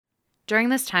During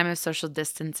this time of social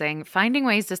distancing, finding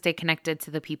ways to stay connected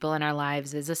to the people in our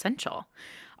lives is essential.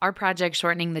 Our project,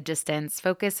 Shortening the Distance,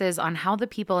 focuses on how the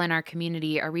people in our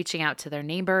community are reaching out to their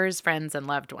neighbors, friends, and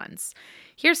loved ones.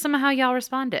 Here's some of how y'all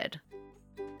responded.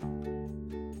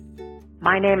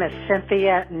 My name is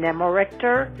Cynthia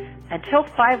Nimmelrichter. Until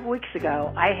 5 weeks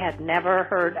ago, I had never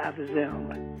heard of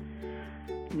Zoom.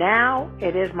 Now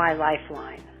it is my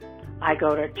lifeline. I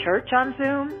go to church on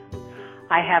Zoom.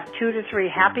 I have 2 to 3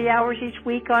 happy hours each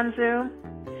week on Zoom.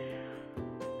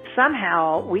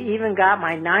 Somehow, we even got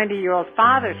my 90-year-old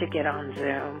father to get on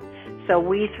Zoom, so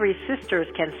we 3 sisters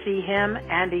can see him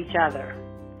and each other.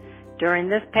 During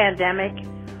this pandemic,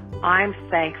 I'm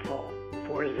thankful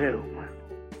for Zoom.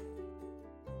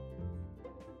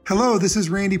 Hello, this is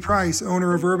Randy Price,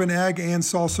 owner of Urban Egg and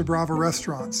Salsa Brava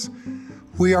restaurants.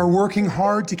 We are working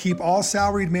hard to keep all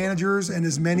salaried managers and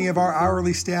as many of our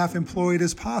hourly staff employed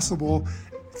as possible.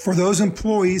 For those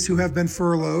employees who have been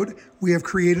furloughed, we have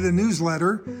created a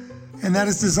newsletter, and that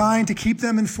is designed to keep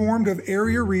them informed of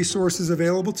area resources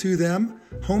available to them,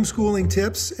 homeschooling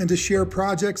tips, and to share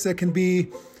projects that can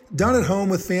be done at home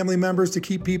with family members to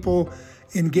keep people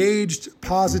engaged,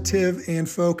 positive, and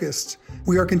focused.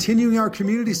 We are continuing our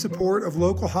community support of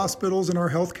local hospitals and our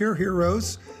healthcare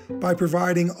heroes by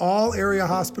providing all area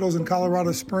hospitals in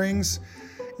Colorado Springs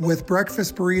with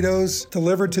breakfast burritos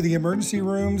delivered to the emergency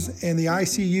rooms and the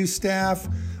ICU staff.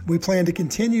 We plan to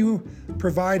continue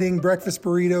providing breakfast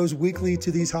burritos weekly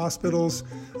to these hospitals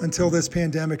until this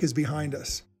pandemic is behind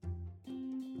us.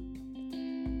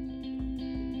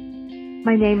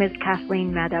 My name is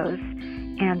Kathleen Meadows,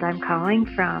 and I'm calling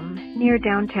from near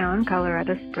downtown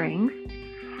Colorado Springs.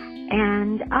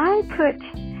 And I put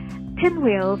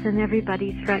pinwheels in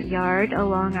everybody's front yard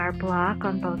along our block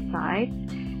on both sides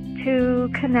to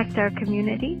connect our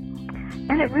community.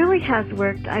 And it really has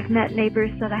worked. I've met neighbors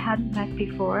that I hadn't met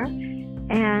before,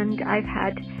 and I've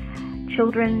had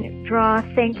children draw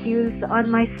thank yous on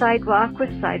my sidewalk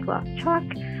with sidewalk chalk.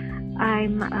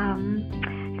 I'm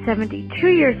 72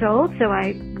 years old, so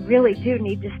I really do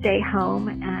need to stay home,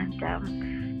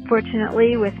 and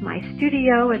fortunately with my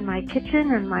studio and my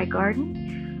kitchen and my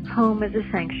garden, home is a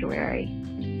sanctuary.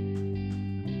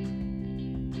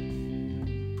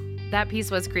 That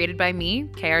piece was created by me,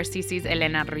 KRCC's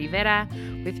Elena Rivera,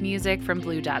 with music from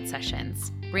Blue Dot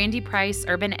Sessions. Randy Price,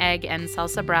 Urban Egg, and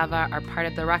Salsa Brava are part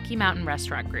of the Rocky Mountain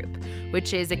Restaurant Group,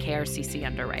 which is a KRCC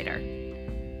underwriter.